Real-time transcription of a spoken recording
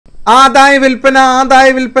ആദായ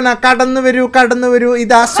വിൽപ്പന കടന്നു വരൂ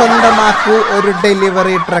ഇതാ സ്വന്തമാക്കൂ ഒരു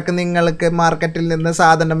ഡെലിവറി ട്രക്ക് നിങ്ങൾക്ക് മാർക്കറ്റിൽ നിന്ന്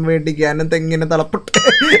സാധനം മേടിക്കാനും തെങ്ങിന് തളപ്പിട്ട്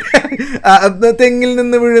തെങ്ങിൽ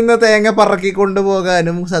നിന്ന് വീഴുന്ന തേങ്ങ പറക്കി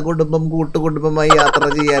കൊണ്ടുപോകാനും സകുടുംബം കൂട്ടുകുടുംബമായി യാത്ര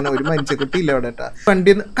ചെയ്യാനും ഒരു മനുഷ്യക്കുട്ടി ഇല്ല അവിടെ കേട്ടാ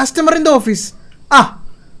വണ്ടി customer in the office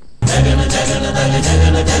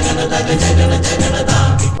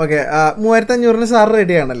okay 3500 sir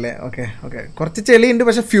ready ആണല്ലേ ഓക്കെ കുറച്ച് ചെളിയുണ്ട്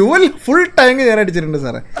പക്ഷെ ഫ്യൂവൽ ഫുൾ ടാങ്ക് ഞാൻ അടിച്ചിട്ടുണ്ട്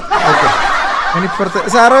സാറേ ഓക്കെ ഞാൻ ഇപ്പുറത്ത്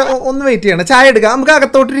സാറ് ഒന്ന് വെയിറ്റ് ചെയ്യണം ചായ എടുക്കാം നമുക്ക്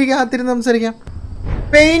അകത്തോട്ടിരിക്കാം തിരിഞ്ഞ് സംസാരിക്കാം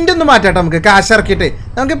പെയിന്റ് ഒന്ന് മാറ്റാട്ടെ നമുക്ക് കാശ് ഇറക്കിയിട്ടേ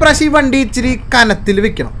നമുക്ക് ഇപ്രാവശ്യം ഈ വണ്ടി ഇച്ചിരി കനത്തിൽ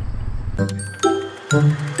വെക്കണം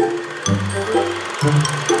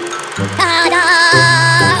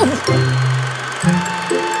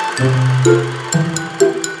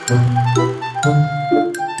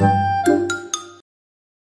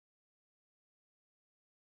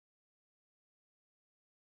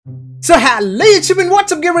So hello YouTube and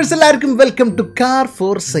what's up gamers എല്ലാവർക്കും welcome to car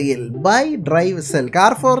for sale by drive cell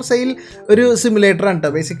car for sale ഒരു സിമുലേറ്റർ ആണ് കേട്ടോ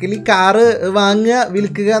ബേസിക്കലി കാറ് വാങ്ങുക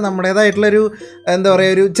വിൽക്കുക നമ്മുടേതായിട്ടുള്ളൊരു എന്താ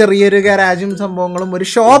പറയുക ഒരു ചെറിയൊരു ഗരാജും സംഭവങ്ങളും ഒരു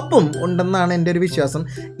ഷോപ്പും ഉണ്ടെന്നാണ് എൻ്റെ ഒരു വിശ്വാസം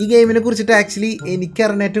ഈ ഗെയിമിനെ കുറിച്ചിട്ട് ആക്ച്വലി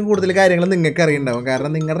എനിക്കറിയാൻ ഏറ്റവും കൂടുതൽ കാര്യങ്ങൾ നിങ്ങൾക്ക് അറിയുണ്ടാവും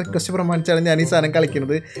കാരണം നിങ്ങളുടെ റിക്വസ്റ്റ് പ്രമാണിച്ചാണ് ഞാൻ ഈ സാധനം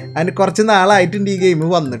കളിക്കുന്നത് അതിന് കുറച്ച് നാളായിട്ടുണ്ട് ഈ ഗെയിം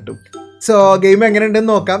വന്നിട്ടും സോ ഗെയിം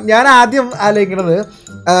എങ്ങനെയുണ്ടെന്ന് നോക്കാം ഞാൻ ആദ്യം ആലോചിക്കുന്നത്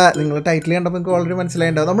നിങ്ങൾ ടൈറ്റിൽ കണ്ടപ്പോൾ നിങ്ങൾക്ക് ഓൾറെഡി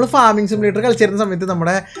മനസ്സിലായിട്ടുണ്ടാവും നമ്മൾ ഫാമിംഗ് സിമുലേറ്റർ കളിച്ചിരുന്ന സമയത്ത്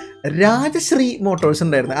നമ്മുടെ രാജശ്രീ മോട്ടോഴ്സ്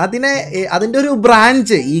ഉണ്ടായിരുന്നു അതിൻ്റെ ഒരു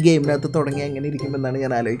ബ്രാഞ്ച് ഈ ഗെയിമിനകത്ത് തുടങ്ങി എങ്ങനെ ഇരിക്കുമെന്നാണ്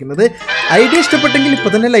ഞാൻ ആലോചിക്കുന്നത് ഐഡിയ ഇഷ്ടപ്പെട്ടെങ്കിൽ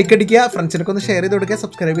ഇപ്പോൾ തന്നെ ലൈക്ക് അടിക്കുക ഫ്രണ്ട്സിനൊക്കെ ഒന്ന് ഷെയർ ചെയ്ത് കൊടുക്കുക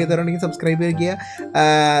സബ്സ്ക്രൈബ് ചെയ്തിട്ടുണ്ടെങ്കിൽ സബ്സ്ക്രൈബ് ചെയ്യുക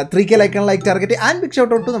 3K ലൈക്കാണ് like target and big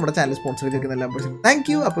shout out to നമ്മുടെ ചാനൽ സ്പോൺസർ ചെയ്തിരിക്കുന്ന എല്ലാ പേഴ്സൺ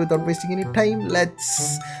താങ്ക് യു അപ്പോൾ without wasting any time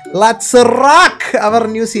let's rock our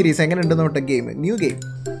new series എങ്ങനെ ഉണ്ടെന്ന് നോട്ടെ game new game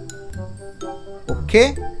Okay.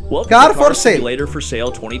 Car for sale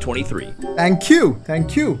 2023. Thank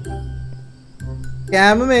you.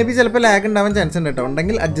 Cam maybe ചിലപ്പോ lag ഉണ്ടാവാൻ chance ഉണ്ട് കേട്ടോ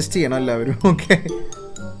ഉണ്ടെങ്കിൽ അഡ്ജസ്റ്റ് ചെയ്യണം എല്ലാവരും okay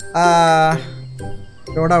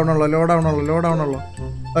load ആവണുള്ളൂ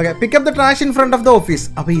okay pickup the trash in front of the office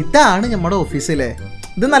അപ്പോൾ ഇതാണ് നമ്മുടെ ഓഫീസിലെ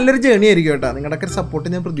ഇത് നല്ലൊരു ജേണി ആയിരിക്കും കേട്ടോ നിങ്ങളുടെയൊക്കെ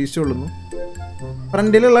സപ്പോർട്ട് ഞാൻ പ്രതീക്ഷിച്ചുകൊള്ളുന്നു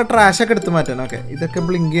ഫ്രണ്ടിലുള്ള ട്രാഷൊക്കെ എടുത്ത് മാറ്റാൻ ഓക്കെ ഇതൊക്കെ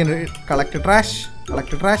ബ്ലിങ്ക് ചെയ്യുന്നു collect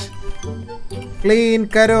trash clean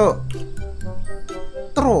കരോ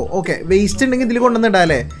okay waste ഉണ്ടെങ്കിൽ ഇതിൽ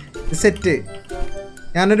കൊണ്ടുവന്നിടാല്ലേ സെറ്റ്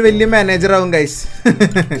ഞാനൊരു വലിയ മാനേജർ ആവും ഗൈസ്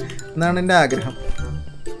എന്നാണ് എൻ്റെ ആഗ്രഹം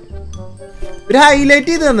ഒരു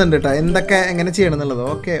ഹൈലൈറ്റ് ചെയ്ത് തന്നിട്ടുണ്ട് കേട്ടോ എന്തൊക്കെ എങ്ങനെ ചെയ്യണം എന്നുള്ളത്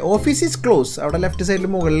ഓക്കെ ഓഫീസ് ഈസ് ക്ലോസ് അവിടെ ലെഫ്റ്റ് സൈഡിൽ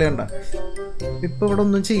മുകളിൽ കണ്ട ഇപ്പം ഇവിടെ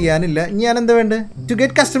ഒന്നും ചെയ്യാനില്ല ഞാൻ എന്താ വേണ്ടത് to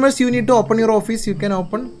get customers you need to open your office you can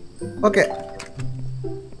open okay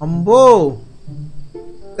അമ്പോ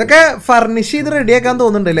ഇതൊക്കെ ഫർണിഷ് ചെയ്ത് റെഡിയാക്കാൻ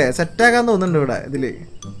തോന്നുന്നുണ്ട് അല്ലേ സെറ്റാക്കാൻ തോന്നുന്നുണ്ട് ഇവിടെ ഇതിൽ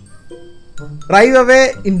Drive away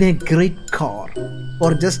in a great car for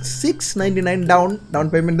just $699 down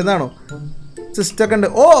payment എന്നാണോ സിസ്റ്റം ഒക്കെ ഉണ്ട്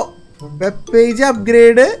ഓ വെബ് പേജ്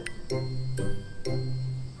അപ്ഗ്രേഡ്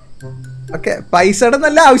ഓക്കെ പൈസയുടെ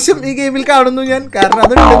നല്ല ആവശ്യം ഈ ഗെയിമിൽ കാണുന്നു ഞാൻ കാരണം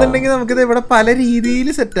അത് ഉണ്ടെന്നുണ്ടെങ്കിൽ നമുക്കിത് ഇവിടെ പല രീതിയിൽ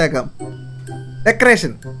സെറ്റാക്കാം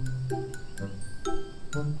ഡെക്കറേഷൻ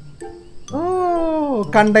ഓ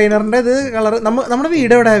കണ്ടെയ്നറിൻ്റെ ഇത് കളർ നമ്മുടെ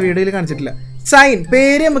വീട് എവിടെ വീഡിയോയിൽ കാണിച്ചിട്ടില്ല സൈൻ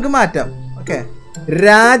പേര് നമുക്ക് മാറ്റാം ഓക്കെ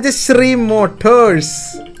രാജശ്രീ മോട്ടോഴ്സ്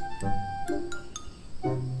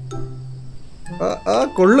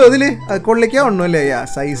കൊള്ളു അതില് കൊള്ളിക്കാ ഒന്നുമല്ലേ യാ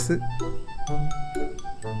സൈസ്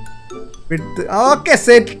ഓക്കെ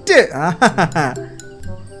സെറ്റ്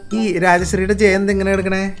ഈ രാജശ്രീയുടെ ജയ എന്തെങ്ങനെ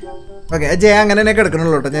എടുക്കണേ ഓക്കെ ജയ അങ്ങനെ തന്നെ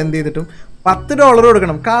എടുക്കണുള്ളൂ കേട്ടോ ഞാൻ എന്ത് ചെയ്തിട്ടും $10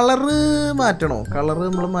 കൊടുക്കണം കളറ് മാറ്റണോ കളറ്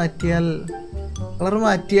നമ്മൾ മാറ്റിയാൽ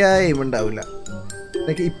എയിം ഉണ്ടാവില്ല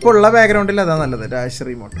ഇപ്പോൾ ഉള്ള ബാക്ക്ഗ്രൗണ്ടിൽ അതാ നല്ലത്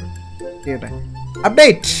രാജശ്രീ മോട്ടോർ ചെയ്യട്ടെ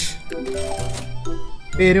അപ്ഡേറ്റ്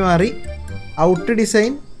പേര് മാറി ഔട്ട്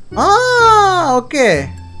ഡിസൈൻ ഓക്കെ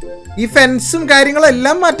ഈ ഫെൻസും കാര്യങ്ങളും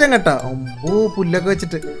എല്ലാം മാറ്റാൻ കേട്ടോ ഓ പുല്ലൊക്കെ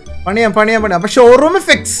വെച്ചിട്ട് പണിയാം അപ്പൊ ഷോറൂം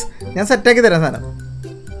എഫക്ട്സ് ഞാൻ സെറ്റാക്കി തരാം സാധനം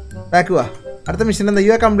ബാക്കുവാ അടുത്ത മിഷൻ എന്താ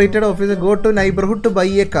you are completed office go to neighbourhood to by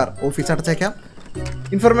A car office അടച്ചേക്കാം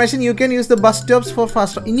information you can use the bus stops four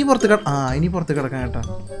fast ഇനി പുറത്ത് കിടക്കാം കേട്ടോ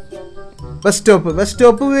ബസ്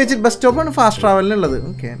സ്റ്റോപ്പ് ഉപയോഗിച്ചിട്ട് bus സ്റ്റോപ്പാണ് fast ട്രാവലിനുള്ളത്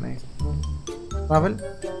okay nice travel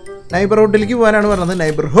നൈബർഹുഡിലേക്ക് പോകാനാണ് പറഞ്ഞത്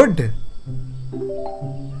നൈബർഹുഡ്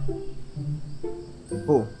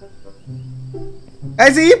ഓ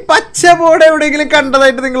ഈ പച്ച ബോർഡ് എവിടെയെങ്കിലും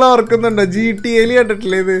കണ്ടതായിട്ട് നിങ്ങൾ ഓർക്കുന്നുണ്ടോ GTA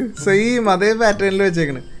കണ്ടിട്ടില്ലേ ഇത് സെയിം അതേ പാറ്റേണിൽ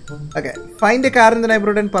വെച്ചേക്കണ് okay find A car in the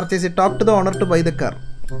neighbourhood and purchase it talk to the owner to by the car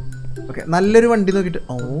okay നല്ലൊരു വണ്ടി നോക്കിയിട്ട്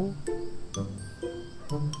ഓ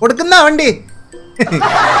കൊടുക്കുന്ന വണ്ടി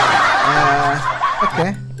ഓക്കെ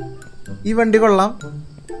ഈ വണ്ടി കൊള്ളാം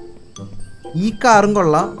ഈ കാറും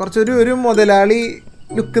കൊള്ളാം കുറച്ചൊരു മുതലാളി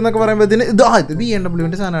ലുക്ക് എന്നൊക്കെ പറയുമ്പോൾ ഇതിന് ഇത് BMW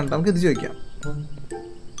സാധനമാണ് നമുക്ക് ഇത് ചോദിക്കാം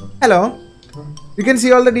hello You can see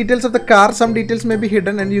all the details of the car. Some details may be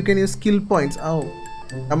hidden and you can use skill points.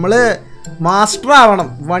 നമ്മൾ മാസ്റ്റർ ആവണം.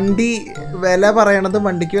 വണ്ടി വില പറയണത്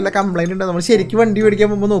വണ്ടിക്ക് വല്ല കംപ്ലൈൻറ്റ് ഉണ്ടോ, നമ്മൾ ശരിക്കും വണ്ടി മേടിക്കാൻ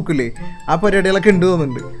പോകുമ്പോൾ നോക്കില്ലേ, ആ പരിപാടികളൊക്കെ ഉണ്ട്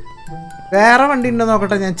തോന്നുന്നുണ്ട്. വേറെ വണ്ടി ഉണ്ടോ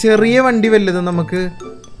നോക്കട്ടെ ഞാൻ. ചെറിയ വണ്ടി വല്ലത് നമുക്ക്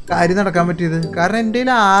കാര്യം നടക്കാൻ പറ്റിയത്. കാരണം എൻ്റെ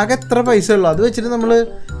കയ്യിൽ ആകെ എത്ര പൈസ ഉള്ളൂ, അത് വെച്ചിട്ട് നമ്മൾ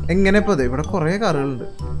എങ്ങനെ ഇപ്പോൾ അതെ ഇവിടെ കുറേ കാറുകളുണ്ട്.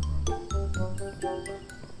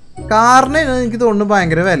 കാറിന് എനിക്ക് തോന്നുന്നു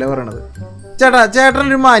ഭയങ്കര വില പറയണത്.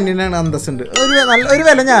 ചേട്ടനൊരു മാന്യനാണ്, അന്തസ്സുണ്ട്. ഒരു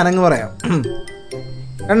വില ഞാനങ്ങ് പറയാം,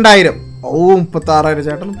 2000. 36,000.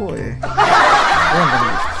 ചേട്ടൻ പോയേ.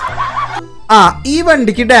 ഈ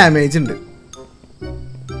വണ്ടിക്ക് ഡാമേജ് ഉണ്ട്.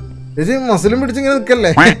 മസിലും പിടിച്ചിങ്ങനെ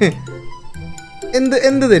നിൽക്കല്ലേ. എന്ത്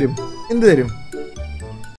തരും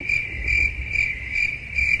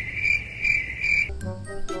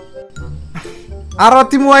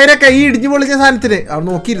 63,000 കൈ ഇടിഞ്ഞു പൊളിച്ച സാധനത്തിന് അവിടെ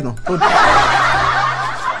നോക്കിയിരുന്നോ.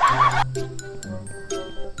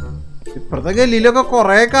 ഇപ്പഴത്തെ ഗല്ലിയിലൊക്കെ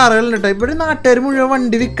കൊറേ കാറുകളുണ്ട് കേട്ടോ. ഇവിടെ നാട്ടുകാർ മുഴുവൻ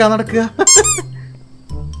വണ്ടി വിൽക്കാൻ നടക്കുക.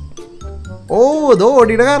 ഇതോ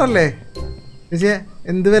ഓടിയുടെ കാറല്ലേ ചേച്ചി,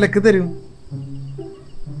 എന്ത് വിലക്ക് തരും?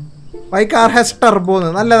 My car has turbo.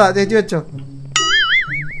 നല്ലതാ ചേച്ചി, വെച്ചോ.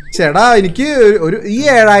 ചേടാ എനിക്ക് ഈ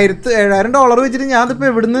 $7,000 വെച്ചിട്ട് ഞാൻ ഇപ്പൊ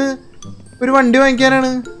എവിടുന്ന് ഒരു വണ്ടി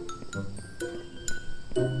വാങ്ങിക്കാനാണ്?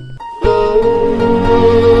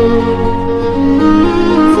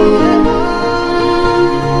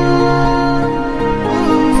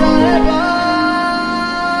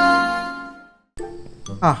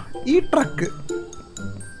 ഈ ട്രക്ക്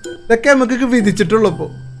ഇതൊക്കെ നമുക്ക് വിധിച്ചിട്ടുള്ളൂ. ഇപ്പോൾ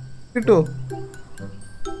കിട്ടുമോ?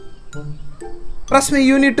 Trust me,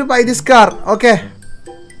 you need to by this car. Okay,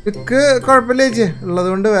 ഇക്ക് കുഴപ്പമില്ല ചേച്ചി, ഉള്ളത്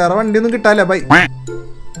കൊണ്ട് വേറെ വണ്ടിയൊന്നും കിട്ടാല്ല. ബൈ.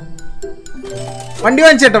 വണ്ടി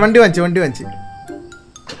വാങ്ങിച്ചേട്ടാ, വണ്ടി വാങ്ങിച്ചു.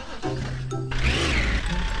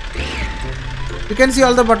 You can see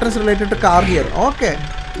all the buttons related to car here. Okay.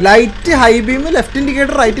 Light, high beam, left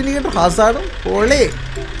indicator, right indicator, hazard. Ole.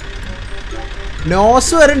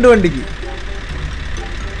 Nose വരെ ഉണ്ട് വണ്ടിക്ക്.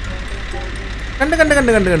 കണ്ട്.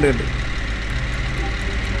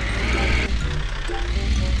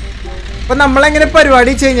 അപ്പൊ നമ്മളെങ്ങനെ പരിപാടി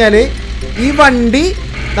വെച്ച് കഴിഞ്ഞാല് ഈ വണ്ടി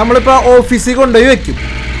നമ്മളിപ്പോ ഓഫീസിൽ കൊണ്ടുപോയി വെക്കും.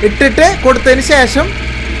 ഇട്ടിട്ട് കൊടുത്തതിന് ശേഷം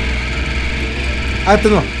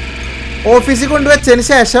അകത്തുനിന്നോ ഓഫീസിൽ കൊണ്ടുവച്ചതിന്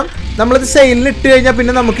ശേഷം നമ്മളിത് സെയിലിന് ഇട്ട് കഴിഞ്ഞാൽ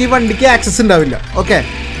പിന്നെ നമുക്ക് ഈ വണ്ടിക്ക് ആക്സസ് ഉണ്ടാവില്ല. ഓക്കെ,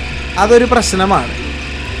 അതൊരു പ്രശ്നമാണ്.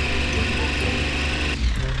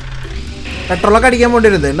 പെട്രോളൊക്കെ അടിക്കാൻ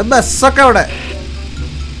വേണ്ടിയിരുന്നത് എൻ്റെ ബസ്സൊക്കെ അവിടെ.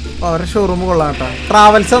 അവരുടെ ഷോറൂം കൊള്ളാം കേട്ടോ.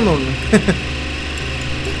 ട്രാവൽസ് എന്ന് തോന്നുന്നു.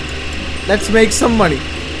 Let's make some money.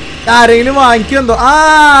 ആരെങ്കിലും വാങ്ങിക്കുമെന്തോ.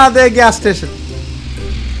 അതെ, ഗ്യാസ് സ്റ്റേഷൻ.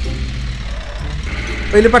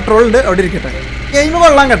 അതിൽ പെട്രോൾ ഉണ്ട്, അവിടെ ഇരിക്കട്ടെ. ഗെയിം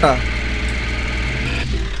കൊള്ളാം കേട്ടോ.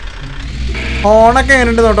 ഹോണൊക്കെ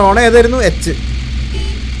എങ്ങനെയുണ്ട് നോട്ടോ. ഹോൺ ഏതായിരുന്നു? എച്ച്.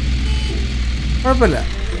 കുഴപ്പമില്ല.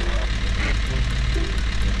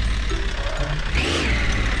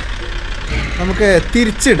 നമുക്ക്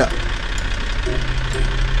തിരിച്ചിടാം.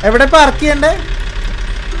 എവിടെ പാർക്ക് ചെയ്യണ്ടേ?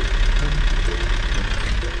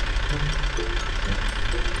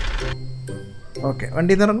 ഓക്കെ,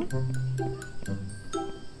 വണ്ടിയിൽ നിന്ന് ഇറങ്ങും.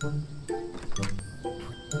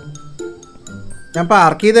 ഞാൻ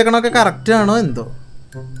പാർക്ക് ചെയ്തേക്കണൊക്കെ കറക്റ്റ് ആണോ എന്തോ.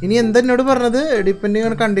 ഇനി എന്താ എന്നോട് പറഞ്ഞത്? Depending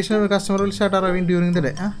on condition customer will start arriving during the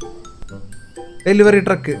day. Delivery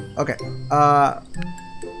truck. Okay,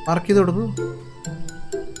 mark ചെയ്ത് കൊടുക്കൂ.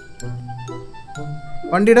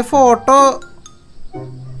 വണ്ടിയുടെ ഫോട്ടോ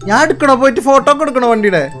ഞാൻ എടുക്കണോ? പോയിട്ട് ഫോട്ടോ ഒക്കെ എടുക്കണോ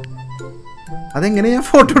വണ്ടിയുടെ? അതെങ്ങനെ ഞാൻ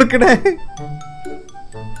ഫോട്ടോ എടുക്കണേ?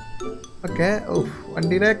 ഓക്കെ,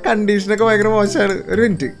 വണ്ടിയുടെ കണ്ടീഷനൊക്കെ ഭയങ്കര മോശമാണ്. ഒരു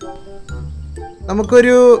മിനിറ്റ്,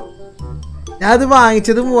 നമുക്കൊരു ഞാനത്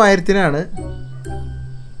വാങ്ങിച്ചത് 3000-നാണ്.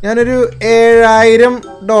 ഞാനൊരു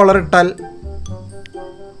 $7,000 ഇട്ടാൽ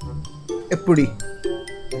എപ്പടി?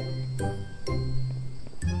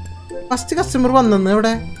 ഫസ്റ്റ് കസ്റ്റമർ വന്നെന്ന്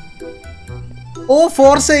എവിടെ?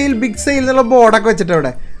 ഫോർ സെയിൽ, ബിഗ് സെയിൽ എന്നുള്ള ബോർഡൊക്കെ വെച്ചിട്ട്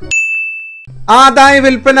അവിടെ ആദായ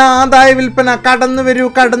വിൽപ്പന, കടന്നു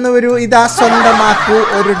വരൂ, ഇതാ സ്വന്തമാക്കൂ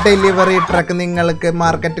ഒരു ഡെലിവറി ട്രക്ക്. നിങ്ങൾക്ക്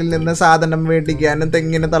മാർക്കറ്റിൽ നിന്ന് സാധനം മേടിക്കാനും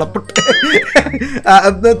തെങ്ങിൽ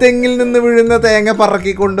നിന്ന് വീഴുന്ന തേങ്ങ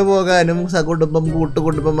പറക്കി കൊണ്ടുപോകാനും സകുടുംബം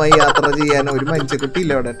കൂട്ടുകുടുംബമായി യാത്ര ചെയ്യാനും ഒരു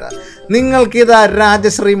മനുഷ്യക്കുട്ടിയില്ല അവിടെ കേട്ടാ. നിങ്ങൾക്കിതാ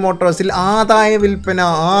രാജശ്രീ മോട്ടോഴ്സിൽ ആദായ വിൽപ്പന.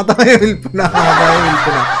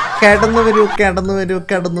 കടന്നു വരൂ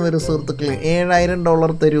സുഹൃത്തുക്കളെ.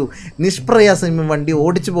 $7,000 തരൂ, നിഷ്പ്രയാസം വണ്ടി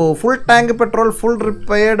ഓടിച്ചു പോകും. Full tank petrol, full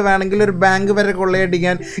repaired. വേണമെങ്കിൽ ഒരു ബാങ്ക് വരെ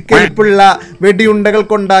കൊള്ളയടിക്കാൻ കെൽപ്പുള്ള വെടിയുണ്ടകൾ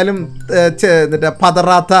കൊണ്ടാലും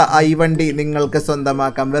പതറാത്ത ഈ വണ്ടി നിങ്ങൾക്ക്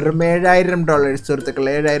സ്വന്തമാക്കാം. വെറും $7,000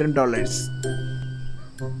 സുഹൃത്തുക്കളെ, $7,000.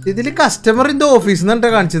 ഇതിൽ കസ്റ്റമർ ഇന്റെ ഓഫീസിൽ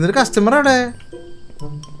നിന്നാണ് കാണിച്ചത്. കസ്റ്റമർ അവിടെ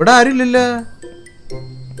ഇവിടെ ആരും ഇല്ലല്ലോ.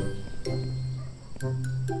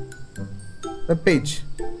 Web page.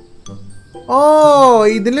 ഓ,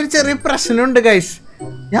 ഇതിലൊരു ചെറിയ പ്രശ്നമുണ്ട് ഗൈസ്.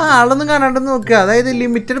 ഞാൻ ആളൊന്നും കാണാണ്ട് നോക്കുക. അതായത്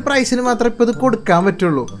ലിമിറ്റഡ് പ്രൈസിന് മാത്രമേ ഇപ്പോൾ ഇത് കൊടുക്കാൻ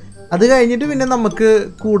പറ്റുള്ളൂ. അത് കഴിഞ്ഞിട്ട് പിന്നെ നമുക്ക്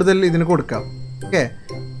കൂടുതൽ ഇതിന് കൊടുക്കാം. ഓക്കെ,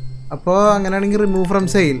 അപ്പോൾ അങ്ങനെയാണെങ്കിൽ റിമൂവ് ഫ്രം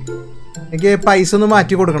സെയിൽ. എനിക്ക് പൈസ ഒന്ന്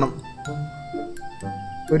മാറ്റി കൊടുക്കണം.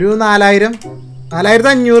 ഒരു 4000,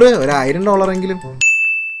 4500, $1000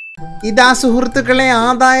 ഇതാ സുഹൃത്തുക്കളെ,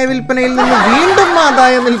 ആദായ വിൽപ്പനയിൽ നിന്ന് വീണ്ടും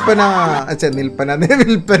ആദായ വിൽപ്പന.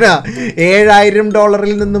 വിൽപ്പന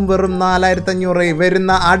 $7000 നിന്നും വെറും 4500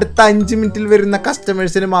 വരുന്ന അടുത്ത 5 മിനിറ്റിൽ വരുന്ന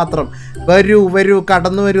കസ്റ്റമേഴ്സിന് മാത്രം. വരൂ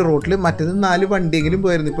കടന്നു വരൂ. റോട്ടിൽ മറ്റേത് 4 വണ്ടിയെങ്കിലും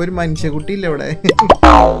പോയിരുന്നു. ഇപ്പോൾ ഒരു മനുഷ്യക്കുട്ടിയില്ല ഇവിടെ.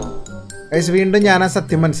 വീണ്ടും ഞാൻ ആ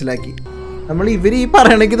സത്യം മനസ്സിലാക്കി. നമ്മൾ ഇവർ ഈ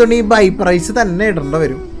പറയണമെങ്കിൽ തന്നെ ഈ ബൈ പ്രൈസ് തന്നെ ഇടേണ്ട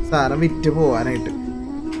വരും സാധനം വിറ്റ് പോകാനായിട്ട്.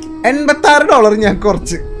 $86 ഞാൻ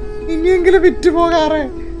കുറച്ച് ഇനിയെങ്കിലും വിറ്റ് പോകാറേ.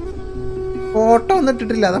 ഫോട്ടോ ഒന്നും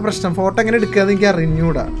ഇട്ടിട്ടില്ല, അതാ പ്രശ്നം. ഫോട്ടോ എങ്ങനെ എടുക്കാന്ന് എനിക്ക്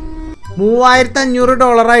അറിഞ്ഞൂടാ.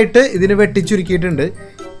 $3500 ഇതിന് വെട്ടിച്ചുരുക്കിയിട്ടുണ്ട്.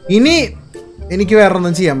 ഇനി എനിക്ക് വേറെ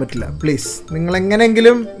ഒന്നും ചെയ്യാൻ പറ്റില്ല. പ്ലീസ് നിങ്ങൾ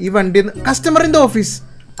എങ്ങനെയെങ്കിലും ഈ വണ്ടി customer in the office.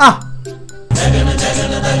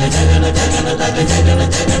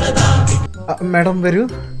 Madam വരൂ.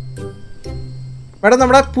 മാഡം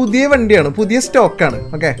നമ്മുടെ പുതിയ വണ്ടിയാണ്, പുതിയ സ്റ്റോക്കാണ്.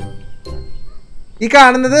 ഓക്കെ, ഈ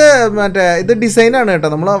കാണുന്നത് മറ്റേ ഇത് ഡിസൈനാണ് കേട്ടോ.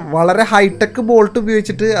 നമ്മൾ വളരെ ഹൈടെക് ബോൾട്ട്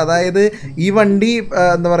ഉപയോഗിച്ചിട്ട്, അതായത് ഈ വണ്ടി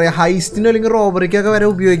എന്താ പറയുക ഹൈസ്റ്റിനോ അല്ലെങ്കിൽ റോബറിക്കൊക്കെ വരെ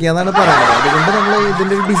ഉപയോഗിക്കുക എന്നാണ് പറയുന്നത്. അതുകൊണ്ട് നമ്മൾ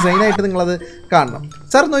ഇതിൻ്റെ ഒരു ഡിസൈനായിട്ട് നിങ്ങളത് കാണണം.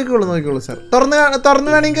 സാർ നോക്കിക്കോളൂ സാർ.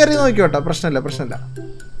 തുറന്ന് വേണമെങ്കിൽ കയറി നോക്കിക്കോട്ടോ, പ്രശ്നമില്ല.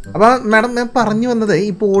 അപ്പോൾ മാഡം ഞാൻ പറഞ്ഞു വന്നത്, ഈ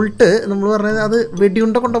ബോൾട്ട് നമ്മൾ പറഞ്ഞത് അത്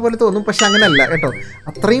വെടിയുണ്ട കൊണ്ട പോലെ തോന്നും, പക്ഷെ അങ്ങനെയല്ല കേട്ടോ.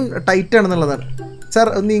 അത്രയും ടൈറ്റ് ആണെന്നുള്ളതാണ്. സാർ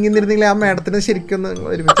നീങ്ങിന്നിരുന്നെങ്കിൽ ആ മാഡത്തിന് ശരിക്കും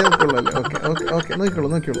ഒരുമിച്ച് നോക്കിക്കോളൂ അല്ലേ? ഓക്കെ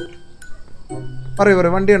നോക്കിക്കോളൂ. പറയൂ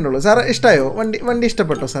വണ്ടി കണ്ടോളൂ. സാർ ഇഷ്ടമായോ? വണ്ടി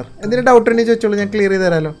ഇഷ്ടപ്പെട്ടോ സാർ? എന്തെങ്കിലും ഡൗട്ട് ഉണ്ടെങ്കിൽ ചോദിച്ചോളൂ, ഞാൻ ക്ലിയർ ചെയ്ത്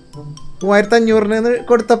തരാമല്ലോ. 3500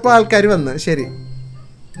 കൊടുത്തപ്പോൾ ആൾക്കാർ വന്ന്. ശരി,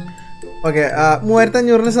 ഓക്കെ.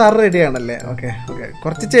 3500 സാർ റെഡി ആണല്ലേ? ഓക്കെ.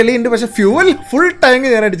 കുറച്ച് ചെളിയുണ്ട്, പക്ഷെ ഫ്യൂവൽ ഫുൾ ടാങ്ക്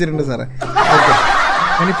ഞാൻ അടിച്ചിട്ടുണ്ട് സാറേ. ഓക്കെ,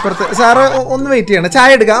 ഞാൻ ഇപ്പുറത്ത്. സാറ് ഒന്ന് വെയിറ്റ് ചെയ്യണം, ചായ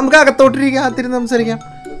എടുക്കാം, നമുക്ക് അകത്തോട്ടിരിക്കാം, അകത്തിരുന്ന് സംസാരിക്കാം.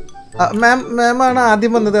 മാമാണ്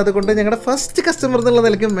ആദ്യം വന്നത്, അതുകൊണ്ട് ഞങ്ങളുടെ ഫസ്റ്റ് കസ്റ്റമർ എന്നുള്ള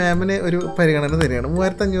നിലയ്ക്ക് മാമിന് ഒരു പരിഗണന തരികയാണ്.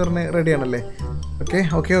 3500 റെഡി ആണല്ലേ?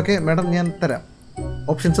 ഓക്കെ മാഡം, ഞാൻ തരാം.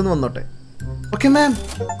 ഓപ്ഷൻസ് ഒന്ന് വന്നോട്ടെ. Okay ma'am,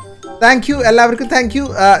 thank you. എല്ലാവർക്കും താങ്ക് യു.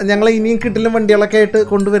 ഞങ്ങൾ ഇനിയും കിട്ടില്ല വണ്ടികളൊക്കെ ആയിട്ട്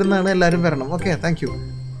കൊണ്ടുവരുന്നതാണ്. എല്ലാവരും വരണം. Okay, thank you.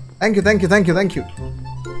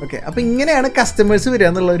 ഓക്കെ, അപ്പോൾ ഇങ്ങനെയാണ് കസ്റ്റമേഴ്സ് വരിക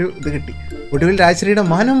എന്നുള്ളൊരു ഇത് കിട്ടി. ഒടുവിൽ രാജശ്രീയുടെ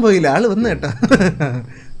മാനം പോയില്ല, ആൾ വന്നു കേട്ടോ.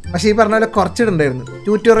 പക്ഷേ ഈ പറഞ്ഞ പോലെ കുറച്ചിടുണ്ടായിരുന്നു.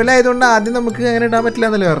 ട്യൂട്ടോറിയൽ ആയതുകൊണ്ട് ആദ്യം നമുക്ക് അങ്ങനെ ഇടാൻ പറ്റില്ല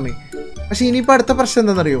എന്നല്ലേ പറഞ്ഞു. പക്ഷേ ഇനിയിപ്പോൾ അടുത്ത പ്രശ്നം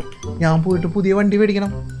എന്താണെന്നറിയോ? ഞാൻ പോയിട്ട് പുതിയ വണ്ടി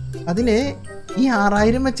മേടിക്കണം. അതിന് ഈ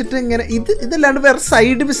 6000 വെച്ചിട്ട് എങ്ങനെ ഇതല്ലാണ്ട് വേറെ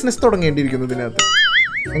സൈഡ് ബിസിനസ് തുടങ്ങേണ്ടിയിരിക്കുന്നു ഇതിനകത്ത്.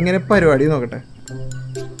 എങ്ങനെ പരിപാടി നോക്കട്ടെ.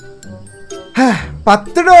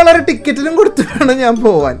 $10 ടിക്കറ്റിലും കൊടുത്തു വേണം ഞാൻ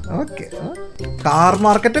പോവാൻ. ഓക്കെ, കാർ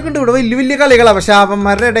മാർക്കറ്റൊക്കെ ഉണ്ട് ഇവിടെ, വലിയ കളികളാണ്. പക്ഷെ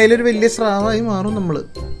അവന്മാരുടെ ഇടയിൽ ഒരു വലിയ സ്രാവായി മാറും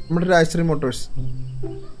നമ്മുടെ രാജശ്രീ മോട്ടോഴ്സ്.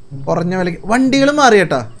 കുറഞ്ഞ വിലയ്ക്ക് വണ്ടികൾ മാറി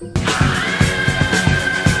കേട്ടാ.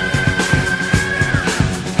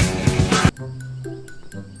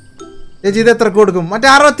 ചേച്ചി ഇത് എത്ര കൊടുക്കും? മറ്റേ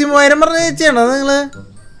 63,000 പറഞ്ഞ ചേച്ചിയാണോ നിങ്ങള്?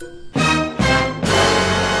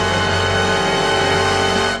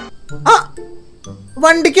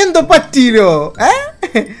 വണ്ടിക്ക് എന്തോ പറ്റിയില്ലോ?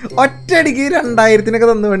 ഒറ്റയടിക്ക് 2000-നൊക്കെ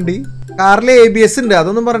തന്നു വണ്ടി. കാറിൽ ABS ഉണ്ട്,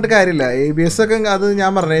 അതൊന്നും പറഞ്ഞിട്ട് കാര്യമില്ല. ABS ഒക്കെ അത് ഞാൻ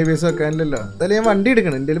പറഞ്ഞു, ABS വെക്കാനില്ലല്ലോ. എന്തായാലും ഞാൻ വണ്ടി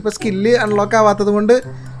എടുക്കണം. എൻ്റെ ഇപ്പോൾ സ്കില്ല് അൺലോക്ക് ആവാത്തത് കൊണ്ട്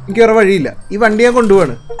എനിക്ക് വേറെ വഴിയില്ല. ഈ വണ്ടി ഞാൻ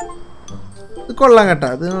കൊണ്ടുപോവാണ്. ഇത് കൊള്ളാം കേട്ടോ.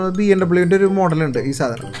 അത് BMW ഒരു മോഡലുണ്ട് ഈ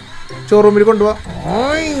സാധനം. ഷോറൂമിൽ കൊണ്ടുപോവാം.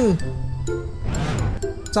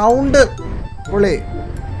 സൗണ്ട് പൊളി.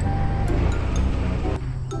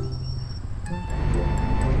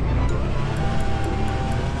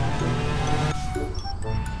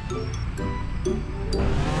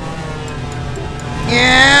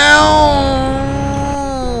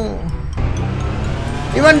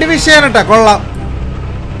 ഈ വണ്ടി വിഷയാണ് കേട്ടോ, കൊള്ളാം.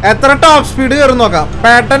 എത്ര ടോപ്പ് സ്പീഡ് കയറും നോക്കാം.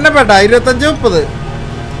 പേട്ടന്റെ 25-30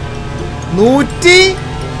 130.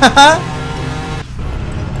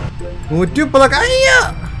 അയ്യോ,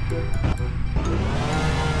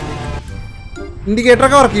 ഇൻഡിക്കേറ്റർ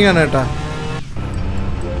ഒക്കെ വർക്കിംഗ് ആണ് കേട്ടോ.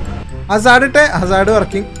 Hazard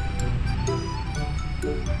working.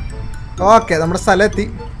 ഓക്കെ, നമ്മുടെ സ്ഥലം എത്തി.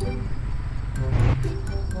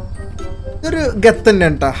 ഇതൊരു ഗത്ത് തന്നെ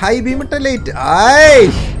കേട്ടോ. ഹൈ ബീം ഇട്ട ലൈറ്റ്.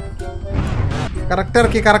 കറക്റ്റ്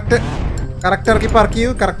ഇറക്കി പാർക്ക്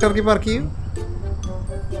ചെയ്യൂ.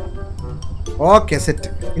 Okay, set.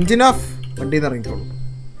 Engine off. വണ്ടിയിൽ നിന്ന് ഇറങ്ങിക്കോളൂ.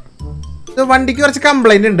 ഇത് വണ്ടിക്ക് കുറച്ച്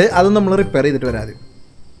കംപ്ലൈന്റ് ഉണ്ട്, അത് നമ്മൾ റിപ്പയർ ചെയ്തിട്ട് വരാതെ.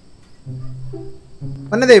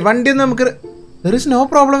 വന്നതേ വണ്ടി ഒന്നും നമുക്ക് there is no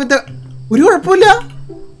problem with ഒരു കുഴപ്പമില്ല.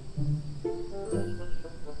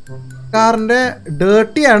 കാറിന്റെ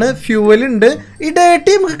ഡേർട്ടി ആണ്, ഫ്യൂവൽ ഉണ്ട്. ഈ ഡേർട്ടി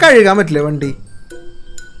നമുക്ക് കഴുകാൻ പറ്റില്ല വണ്ടി.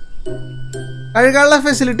 കഴുകാനുള്ള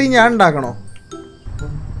ഫെസിലിറ്റി ഞാൻ ഉണ്ടാക്കണോ?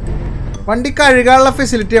 വണ്ടി കഴുകാനുള്ള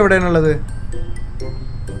ഫെസിലിറ്റി എവിടെയാണുള്ളത്?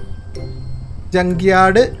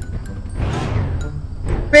 ജങ്ക്യാർഡ്.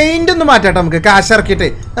 പെയിന്റ് ഒന്ന് മാറ്റാട്ടെ നമുക്ക്, കാശ് ഇറക്കിയിട്ടേ.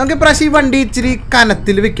 നമുക്ക് ഇപ്രാവശ്യം ഈ വണ്ടി ഇച്ചിരി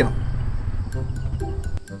കനത്തിൽ വെക്കണം.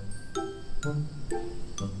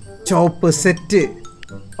 ചോപ്പ് സെറ്റ്.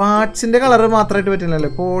 പാർട്സിന്റെ കളറ് മാത്രമായിട്ട് പറ്റില്ലല്ലേ?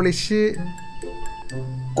 പോളിഷ്.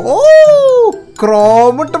 ഓ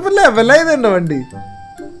ക്രോം ഇട്ടപ്പോ ലെവലായതുണ്ടോ വണ്ടി?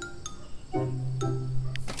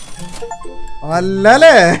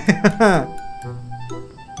 അല്ലല്ലേ?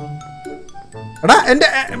 എടാ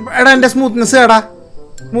എന്റെ സ്മൂത്ത്നെസ്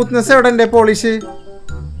എവിടെ എന്റെ പോളിഷ്?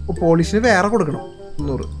 പോളിഷിന് വേറെ കൊടുക്കണം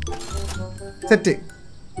 300 സെറ്റ്.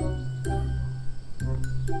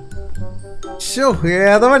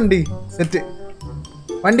 ഏതാ വണ്ടി സെറ്റ്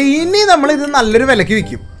വണ്ടി. ഇനി നമ്മൾ ഇത് നല്ലൊരു വിലക്ക്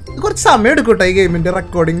വിൽക്കും. കുറച്ച് സമയം എടുക്കും കേട്ടോ ഈ ഗെയിമിന്റെ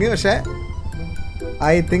റെക്കോർഡിങ്. പക്ഷെ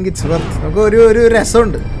ഐ തിങ്ക് ഇറ്റ്സ് വർത്ത്. നമുക്ക് ഒരു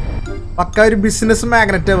രസമുണ്ട്. പക്ക ഒരു ബിസിനസ്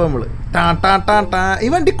മാഗ്നറ്റ് ആവും നമ്മള്. ഈ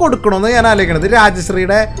വണ്ടി കൊടുക്കണമെന്ന് ഞാൻ ആലോചിക്കണത്.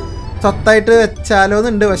 രാജശ്രീയുടെ സ്വത്തായിട്ട് വെച്ചാലോ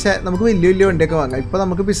എന്നുണ്ട്. പക്ഷെ നമുക്ക് വലിയ വലിയ വണ്ടിയൊക്കെ വാങ്ങാം. ഇപ്പൊ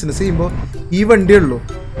നമുക്ക് ബിസിനസ് ചെയ്യുമ്പോൾ ഈ വണ്ടിയേ ഉള്ളൂ.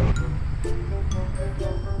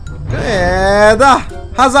 ഏതാ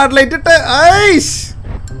ഹസാർഡ് ലൈറ്റ് ഇട്ട്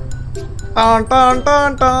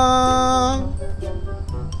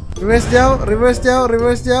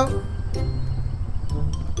റിവേഴ്സ് ജാവ്.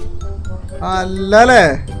 അല്ലല്ലേ?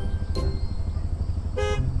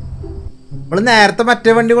 നമ്മള് നേരത്തെ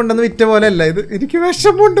മറ്റേ വണ്ടി കൊണ്ടുവന്ന് വിറ്റ പോലെ അല്ല ഇത്. എനിക്ക്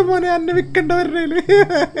വിഷമുണ്ട് മോനെ അന്നെ വിൽക്കണ്ട വരണേല്.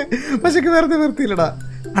 പക്ഷെ വെറുതെ നിർത്തിയില്ലടാ.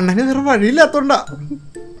 അണ്ണന് വേറെ വഴിയില്ലാത്തോണ്ടാ.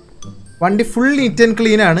 വണ്ടി ഫുൾ നീറ്റ് ആൻഡ്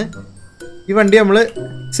ക്ലീൻ ആണ്. ഈ വണ്ടി നമ്മള്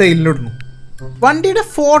സെയിലിനിടുന്നു. വണ്ടിയുടെ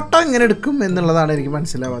ഫോട്ടോ എങ്ങനെ എടുക്കും എന്നുള്ളതാണ് എനിക്ക്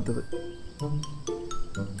മനസ്സിലാവാത്തത്.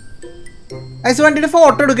 വണ്ടിയുടെ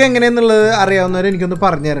ഫോട്ടോ എടുക്കുക എങ്ങനെയാന്നുള്ളത് അറിയാവുന്നവരെ എനിക്കൊന്ന്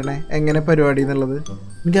പറഞ്ഞു തരണേ. എങ്ങനെ പരിപാടി എന്നുള്ളത്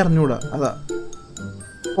എനിക്ക് അറിഞ്ഞുകൂടാ. അതാ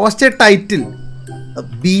പോസ്റ്റ് ടൈറ്റിൽ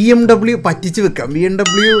BMW പറ്റിച്ച് വെക്കാം.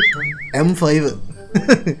 BMW M5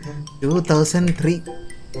 2003.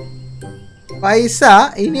 പൈസ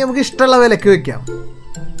ഇനി നമുക്ക് ഇഷ്ടമുള്ള വിലക്ക് വെക്കാം.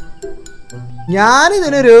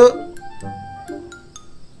 ഞാനിതിനൊരു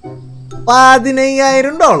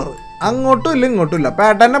 $15,000. അങ്ങോട്ടും ഇല്ല ഇങ്ങോട്ടും ഇല്ല.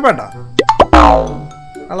 പേട്ടന്നെ പേട്ട.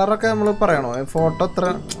 കളറൊക്കെ നമ്മൾ പറയണോ? ഫോട്ടോ എത്ര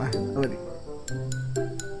മതി?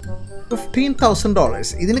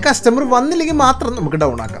 $15,000. ഇതിന് കസ്റ്റമർ വന്നില്ലെങ്കിൽ മാത്രം നമുക്ക്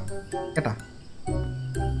ഡൗൺ ആക്കാം കേട്ടാ.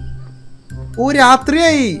 ഓ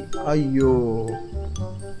രാത്രിയായി. അയ്യോ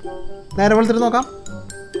നേരെ വെളുത്തിട്ട് നോക്കാം.